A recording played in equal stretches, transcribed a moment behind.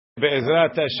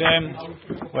Be'ezrat Hashem,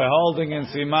 we're holding in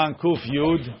Siman Kuf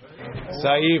Yud,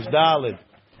 Saif Dalid.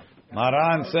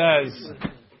 Maran says,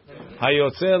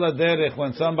 Hayotze Laderech,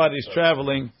 when somebody's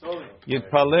traveling,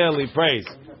 Yitpalel, he prays.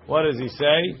 What does he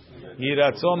say?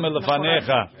 Yiratzon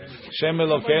melefanecha, Shem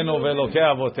Elokeinu ve'Elokei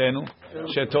avotenu,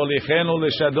 shetolichenu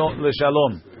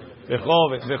l'shalom,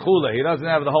 v'chule. He doesn't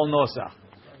have the whole nosach,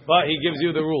 but he gives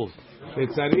you the rules.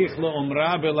 V'tzarich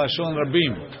le'omra b'lashon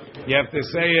rabim. You have to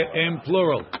say it in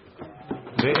plural.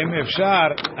 Ve'im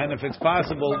efshar, and if it's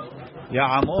possible,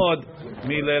 ya'amod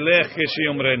milelech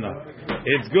k'shiyomrena.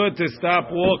 It's good to stop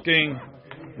walking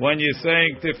when you're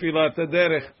saying Tefilat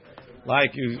HaDerech.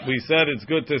 Like we said, it's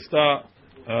good to stop.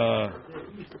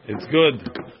 It's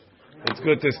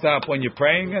good to stop when you're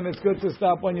praying, and it's good to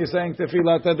stop when you're saying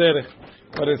Tefilat HaDerech.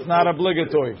 But it's not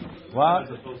obligatory. What?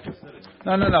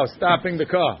 No. Stopping the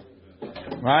car.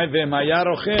 Right?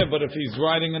 But if he's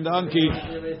riding a donkey,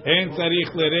 ein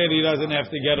tzarich lerer, he doesn't have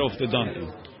to get off the donkey.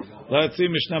 Let's see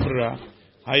Mishnah Berurah.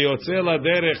 Hayotze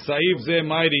laderech saif ze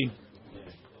mighty.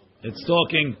 It's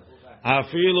talking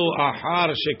afilu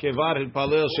ahar shekevar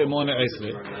hitpalel shemone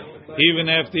esre. Even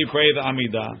after you pray the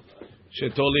Amidah,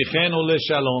 shetolichenu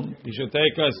leshalom, he should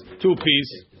take us 2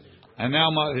 peace. And now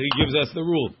he gives us the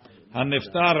rule.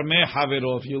 Haniftar me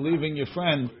havero. If you're leaving your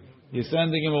friend, you're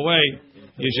sending him away,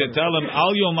 you should tell him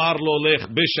al yomar lo lech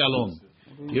bishalom.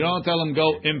 You don't tell him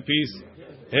go in peace.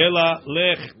 Ela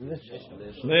lech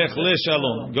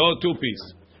leshalom. Go 2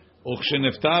 peace.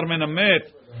 Uchsheniftar men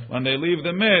amet. When they leave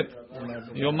the met,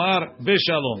 yomar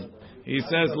bishalom. He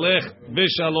says lech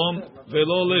bishalom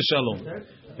velo leshalom.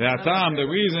 The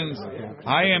reasons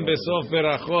I am besof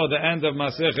berachot, the end of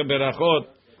Masechet Berachot,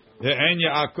 the en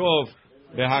Yaakov,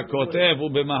 the hakotev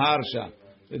ubemaharsha.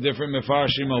 The different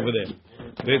mefarshim over there.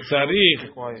 V'tzarich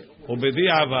ubedi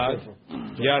avad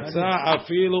yatsa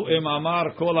afilu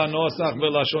imamar kol hanosach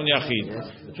belashon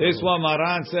yachid. This one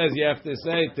Maran says you have to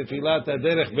say Tefilat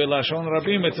HaDerech belashon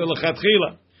rabim etzel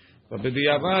lechatchila. But bedi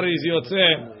avad is yotze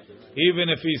even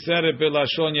if he said it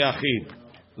belashon yachid.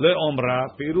 Leomra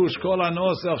pirush kol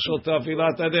hanosach shel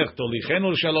Tefilat HaDerech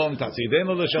tolichenu l'shalom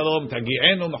tatzidenu l'shalom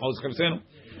tagi'enu machos chefsenu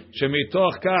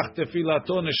shemitoch kach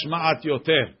tefilato nishma'at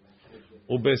yoter.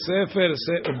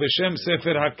 ובשם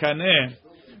ספר הקנה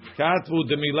כתבו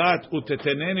דמילת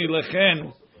ותתנני לכן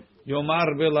יאמר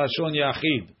בלשון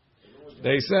יחיד.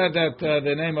 They said that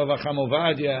the name of Acham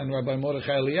Ovadia and Rabbi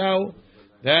Mordechai Eliyahu,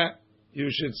 that you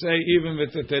should say even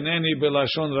v'teteneni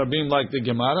b'lashon rabim like the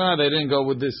Gemara. They didn't go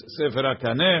with this Sefer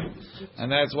HaKaneh,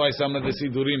 and that's why some of the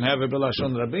Sidurim have it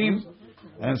b'lashon rabim,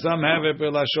 and some have it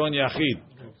b'lashon yachid.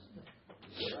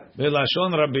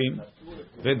 B'lashon rabim.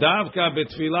 V'davka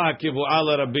b'tfilah kivu'al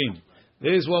rabim.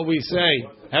 This is what we say.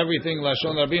 Everything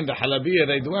lashon rabim. The Halabiyah,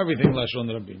 they do everything lashon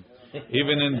rabim.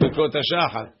 Even in Bekot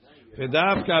HaShachar.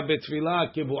 V'davka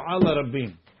b'tfilah kivu'al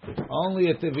rabim. Only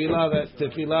a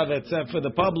tefillah that's set for the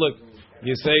public,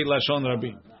 you say lashon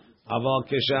rabim. Aval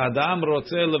k'sha'adam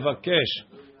rotzeh levakesh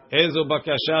ezo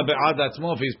bakasha be'ad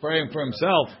atzmo. If he's praying for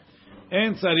himself,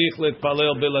 en tzarich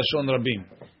litpalel b'lashon rabim.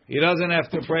 He doesn't have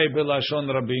to pray b'lashon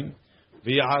rabim.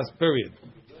 V'ya'as, period.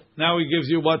 Now he gives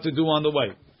you what to do on the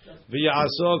way.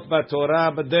 V'ya'asok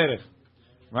b'torah b'derech.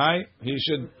 Right? He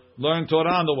should learn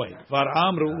Torah on the way. Var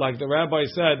amru, like the rabbi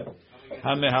said,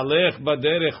 ha'mehalech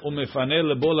b'derech u'mefaneh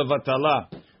lebo levatala.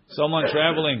 Someone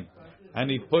traveling, and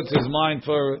he puts his mind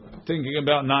for thinking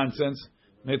about nonsense.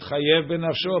 Mitchayev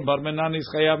b'nafsho, bar menan is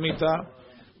chayav mita.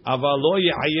 Aval lo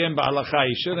ya'ayem ba'alacha.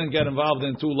 He shouldn't get involved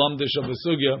in too lamdish of a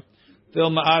sugya.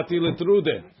 Till ma'ati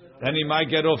l'trudeh. Then he might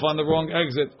get off on the wrong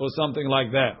exit or something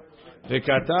like that.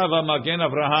 V'katav Magen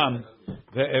Avraham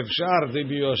ve'efshar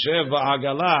d'biyoshev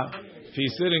va'agala. If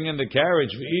he's sitting in the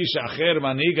carriage, v'ish acher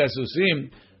manig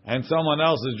asusim, and someone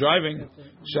else is driving,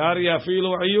 shari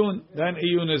afilu ayun. Then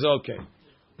ayun is okay.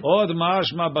 Od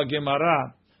mashma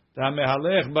b'gemara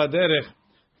ta'mehalech b'derech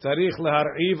tzarich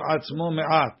lehar'iv atzmo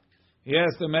me'at. He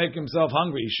has to make himself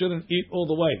hungry. He shouldn't eat all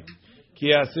the way.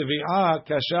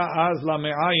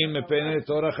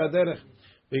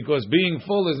 Because being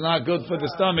full is not good for the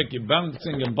stomach. You're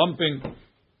bouncing and bumping.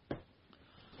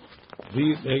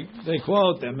 They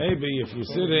quote that maybe if you're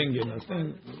sitting,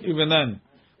 even then,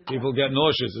 people get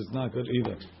nauseous. It's not good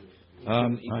either.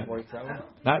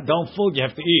 Don't fool. You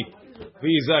have to eat.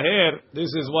 V'yizaher.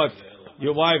 This is what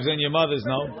your wives and your mothers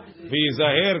know.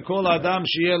 V'yizaher kol adam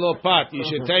shielo pat. You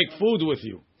should take food with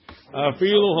you.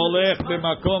 Afilu holech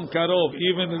b'makom karov,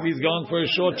 even if he's going for a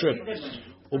short trip.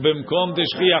 Ubimkom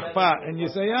deshchiach pa, and you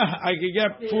say, I could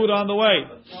get food on the way.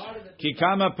 Ki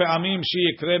kama pe'amim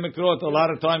sheyikre mikrot. A lot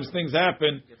of times things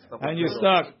happen, and you're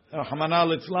stuck. Rahmana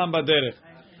litzlan baderech.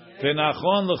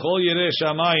 V'nachon l'chol yirei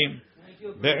shamayim.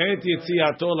 be'et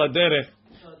yitziato laderech,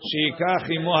 sheikach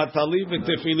imo hatalit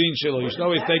v'tefilin shelo. You should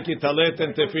always take your talit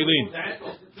and tefillin.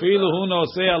 Filu hu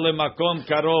nosea lemakom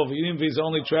karov, even if he's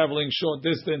only traveling short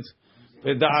distance.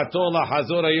 V'da'ato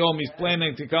lahazor hayom, he's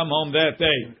planning to come home that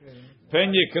day.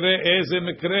 Pen yikre eze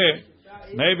mikre,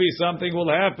 maybe something will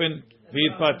happen.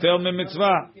 V'yitpatel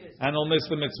mitzvah, and he'll miss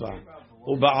the mitzvah.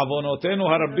 Uba'avonotenu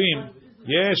harabim,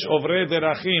 yesh ovre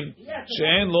derachim,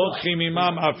 she'en lochim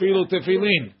imam afilu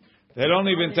tefillin. They don't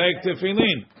even take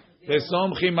tefillin.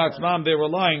 Vesomchim atzmam, they're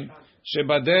relying.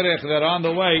 Shebaderech, they're on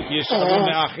the way. Yishavu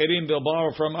me'acherim, they'll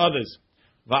borrow from others.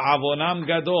 Va'avonam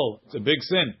gadol, it's a big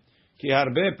sin. Ki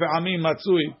harbe pe'amim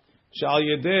matzui, she'al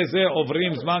yedeh ze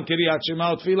ovrim zman kiryat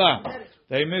shema utfilah.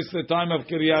 They miss the time of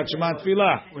kiryat shema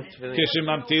utfilah.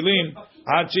 Kishimamtilim,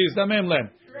 ad she'izdamem lem.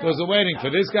 Because they're waiting for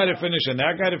this guy to finish and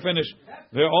that guy to finish.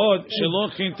 Ve'od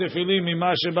shelochin tefillin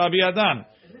mima sheba biyadam.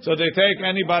 So they take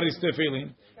anybody's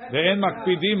tefillin. Ve'en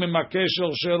makpidim imakeh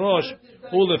shel sherosh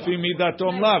ulefi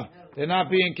midatom lav. They're not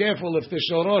being careful if the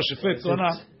shorosh fits or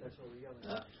not.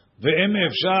 Ve'em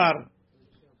efshar,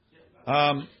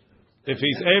 if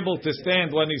he's able to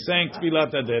stand when he's saying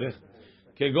tfilat haderech,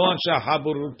 kegon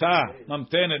shahaburuta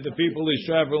mamtenet, the people he's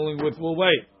traveling with will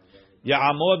wait.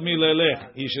 Ya'amod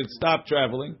milelech, he should stop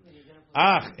traveling.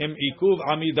 Ach im ikuv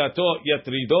amidato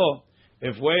yatrido,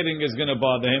 if waiting is going to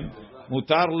bother him,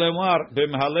 mutar lemar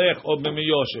b'mhalech or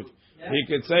b'miyoshev. He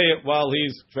could say it while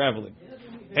he's traveling.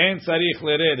 En tzarich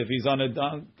lered, if he's on an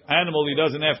animal, he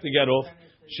doesn't have to get off.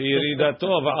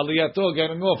 Sheiridato va'aliyato,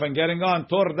 getting off and getting on,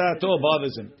 tordato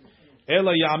bothers him.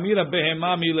 Ela ya'amira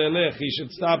behema milelech, he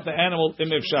should stop the animal im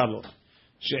efshalo.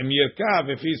 She'im yirkav,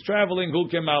 if he's traveling, hu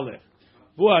kemalech.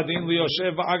 Vuadin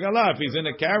liyoshev va'agala, if he's in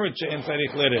a carriage, she'en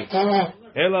tzarich lered.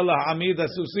 Ela la'amida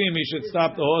susim, he should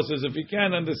stop the horses if he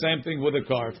can, and the same thing with a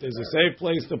car. If there's a safe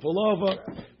place to pull over,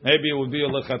 maybe it would be a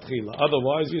lechatchila.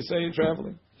 Otherwise, you say you're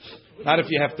traveling. Not if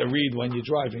you have to read when you're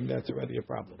driving, that's already a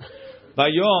problem.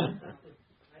 Bayom,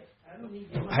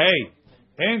 hey,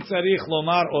 en tzarich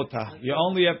lomar ota. You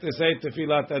only have to say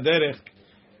tefilat haderech,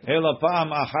 ela pa'am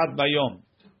achat bayom.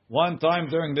 One time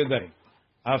during the day.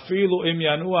 Afilu im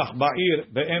yanuach ba'ir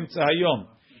be'emtza hayom.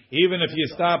 Even if you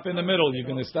stop in the middle, you're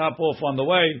going to stop off on the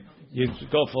way, you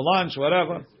go for lunch,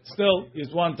 whatever, still,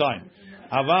 it's one time.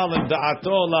 Aval im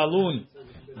da'ato lalun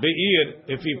be'ir,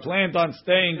 if he planned on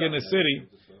staying in a city,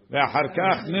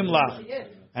 ve'harkach nimlach,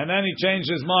 and then he changed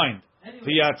his mind.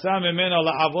 V'yatza mimeno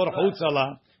la'avor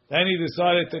chutzala, then he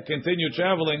decided to continue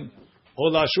traveling,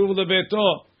 or lashuv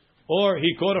lebeto, or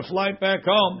he caught a flight back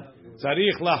home,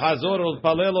 tzarich lahazor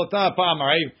ulpalel ota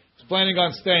pa'amar, he was planning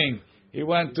on staying. He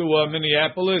went to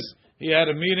Minneapolis. He had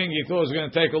a meeting. He thought it was going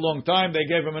to take a long time. They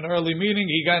gave him an early meeting.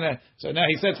 So now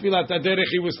he said tfilat haderech.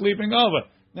 He was sleeping over.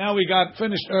 Now we got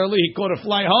finished early. He caught a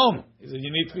flight home. He said,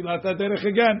 "You need tfilat haderech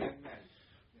again."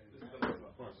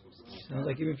 Sounds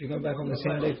like even if you go back on the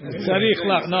same day.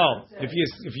 No, if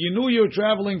you knew you were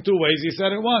traveling 2 ways, you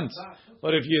said it once.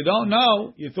 But if you don't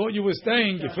know, you thought you were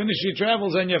staying, you finish your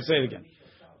travels, and you have to say it again.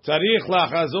 Tzarich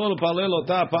lachazor palel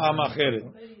ota pa'am acheret.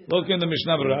 Look in the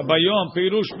Mishnah Berurah. Bayom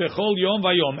pirush bechol yom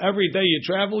vayom. Every day you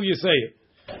travel, you say it.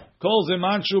 Kol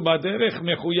zeman shu baderech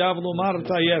mechuyav lomar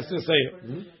ota. He has to say it.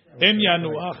 Im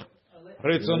yanuach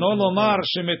retzono lomar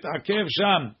shemitakev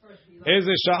sham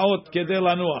eze shaot kedei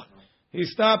lanuach.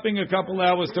 He's stopping a couple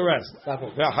hours to rest.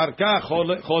 Ve'achar kach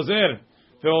chozer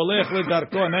ve'olech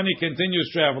ledarko, and then he continues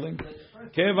traveling.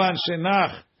 Kevan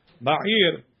shenach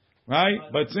ba'ir. Right?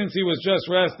 But since he was just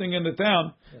resting in the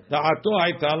town,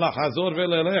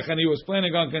 and he was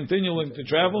planning on continuing to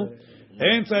travel,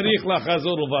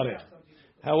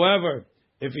 however,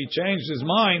 if he changed his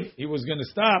mind, he was going to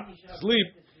stop,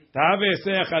 sleep, if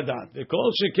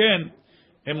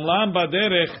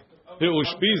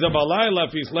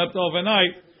he slept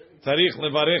overnight,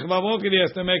 he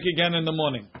has to make again in the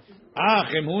morning.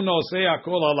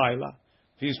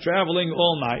 If he's traveling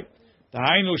all night,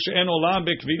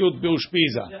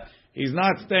 he's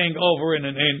not staying over in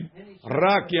an inn.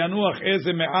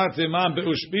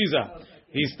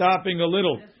 He's stopping a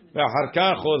little.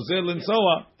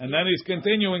 And then he's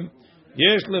continuing.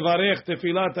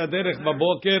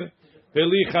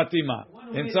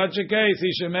 In such a case,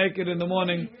 he should make it in the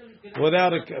morning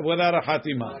without a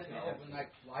chatima.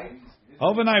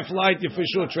 Overnight flight, you're for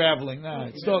sure traveling. No,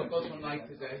 it's still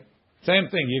same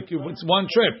thing. It's one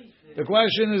trip. The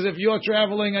question is if you're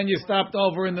traveling and you stopped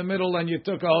over in the middle and you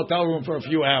took a hotel room for a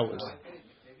few hours.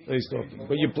 He's talking.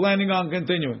 But you're planning on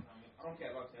continuing.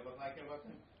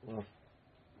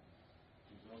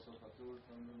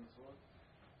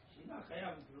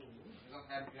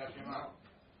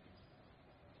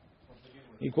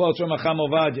 He quotes from Acham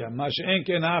Ovadia. Ma she'en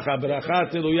ken hacha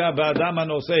bracha teluya ba'adam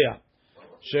hanosea.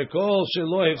 Shekol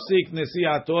shelo hefsik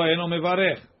nesiato eno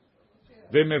mevarech.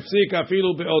 Ve'mefsik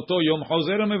afilu be'oto yom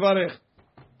chozer mevarech.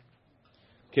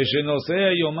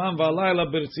 Keshenוסע יומם ולילה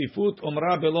ברציפות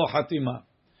אומרה בלא חתימה.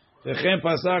 וכן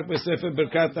פסק בספר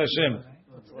ברכת השם.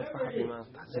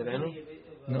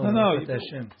 No,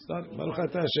 Baruch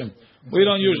Ata Hashem. We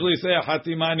don't usually say a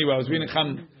Hatima anyway. I was reading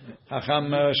Chacham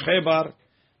Shchebar.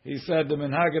 He said the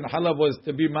Minhag in Halab was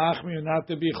to be Machmi and not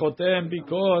to be Chotem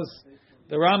because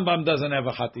the Rambam doesn't have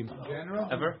a Hatima.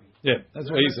 Ever? Yeah, that's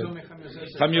what he said.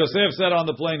 Cham Yosef said on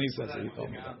the plane, he says it. He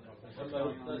told me.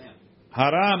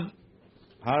 Haram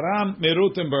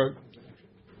Merutenberg.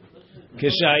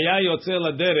 Keshaya Yotze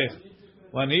Laderech.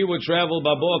 When he would travel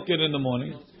Babokir in the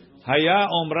morning. Haya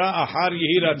Omra Ahar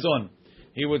Yehi Ratzon.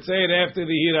 He would say it after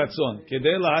the Yehi Ratzon.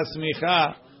 Kedei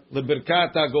lahasmicha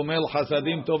lebirkat hagomel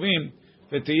chasadim tovim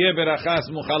v'tiyeh beracha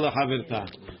smucha lechaverta.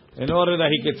 In order that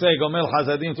he could say Gomel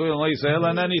Chasadim Tovim Lo Yisrael,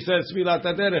 and then he says Tfilat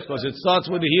HaDerech, because it starts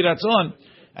with the Yehi Ratzon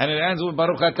and it ends with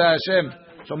Baruch Ata Hashem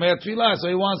Shomer Tfilah. So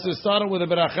he wants to start it with a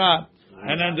beracha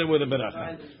and end it with a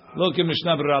beracha. Look in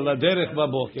Mishnah Berurah Laderech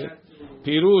Baboker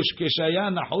Pirush Keshaya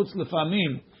Nachutz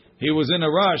Lefamim. He was in a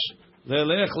rush.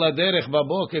 Lelech laderech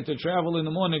baboker, to travel in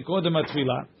the morning. Kodem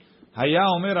atfilah. Haya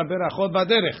omer berachot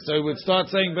baderech. So he would start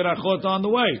saying berachot on the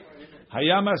way.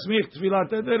 Haya masmich tfilat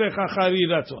derech achari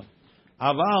ratzon.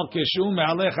 Aval keshu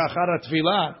me'alech achar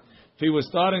tfilah. If he was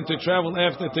starting to travel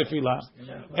after tefillah,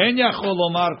 en yachol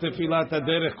omar tefilat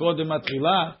derech kodem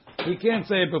atfilah. He can't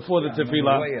say it before the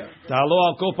tefillah. Talo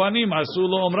al kopanim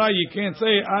asulo omra. You can't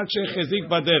say ad shechezik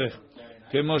baderech.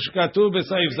 כמו שכתוב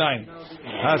בסעיף זין,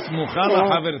 הסמוכה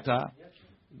לחברתה,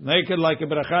 make it like a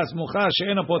ברכה סמוכה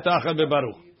שאינה פותחת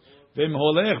בברוך. ואם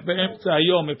הולך באמצע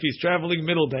היום, if he's traveling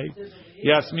middle day,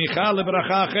 יסמיכה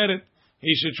לברכה אחרת,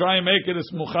 he should try and make it a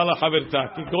סמוכה לחברתה,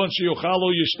 כגון שיוכל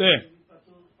או ישתה.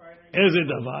 איזה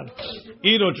דבר?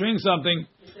 eat or drink something,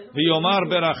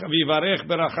 ויברך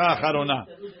ברכה אחרונה.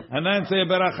 And then say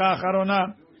ברכה אחרונה.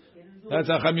 That's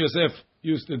how Chacham Yosef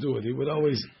used to do it. He would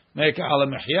always make ala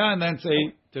mehya and then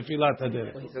say tefilat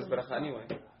haderech. He says beracha anyway.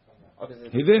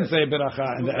 He didn't say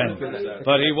beracha in the end,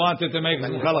 but he wanted to make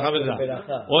smucha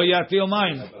l'chaverta. Or yatil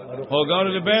mayim, or go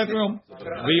to the bathroom.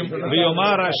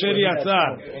 V'yomar asher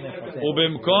yatzar,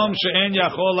 ubemkom she'en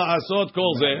yachol la'asot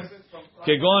kol zeh,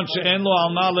 kegon she'en lo al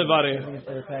ma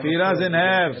levarech. He doesn't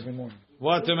have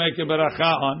what to make a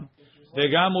beracha on.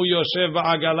 V'gam hu yoshev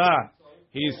ba'agala.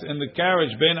 He's in the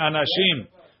carriage ben anashim.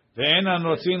 Ve'enan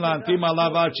rotzin la'antim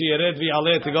alav ad sheyered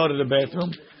v'yaleh, to go to the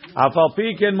bathroom. Afal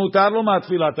pi ken mutar lo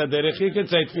matfilat haderech. He can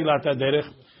say tfilat haderech.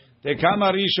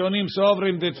 Dekama rishonim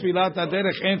sovrim de tfilat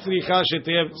haderech en tzricha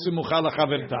sheteh simucha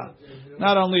lachaverta.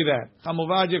 Not only that, Chacham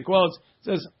Ovadia quotes,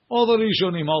 says all the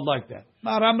rishonim hold like that.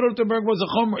 Maharam Rutenberg was a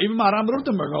chomer. Even Maharam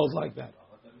Rutenberg holds like that.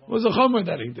 It was a chomer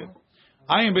that he did.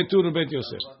 I am betur bet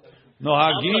Yosef.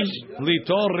 Nohagim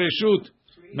litor reshut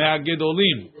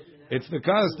me'agedolim. It's the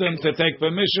custom to take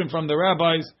permission from the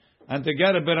rabbis and to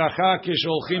get a beracha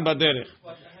kisholchim baderech.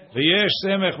 V'yesh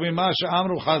semech mima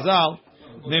she'amru Chazal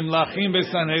nimlachim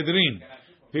beSanhedrin.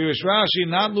 Pirush Rashi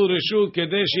natlu reshut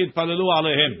kedei she'yitpalelu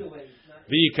alehem.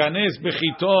 V'yikanes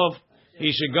bechitov.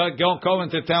 He should go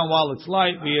into town while it's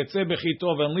light. V'yetzeh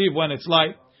bechitov, and leave when it's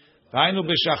light. V'aynu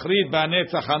b'shachrit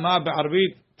b'anetzach hama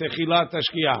b'arvit techilat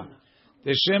tashkiyah.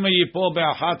 Teshema yipol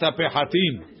be'achat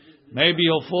hapechatim. Maybe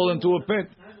he'll fall into a pit.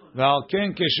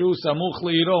 V'alken keshu samuch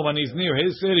le'iro, when he's near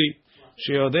his city,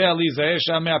 she'yodea lizaeh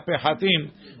sham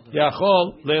me'apechatim,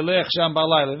 yachol le'lech sham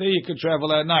balayla. There you could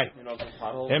travel at night.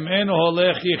 Em enu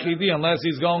holech yichidi, unless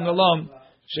he's going alone,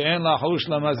 she'en lahush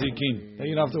lamazikin.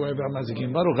 You don't have to worry about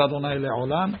mazikin. Baruch Adonai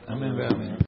le'olam. Amen ve'amen.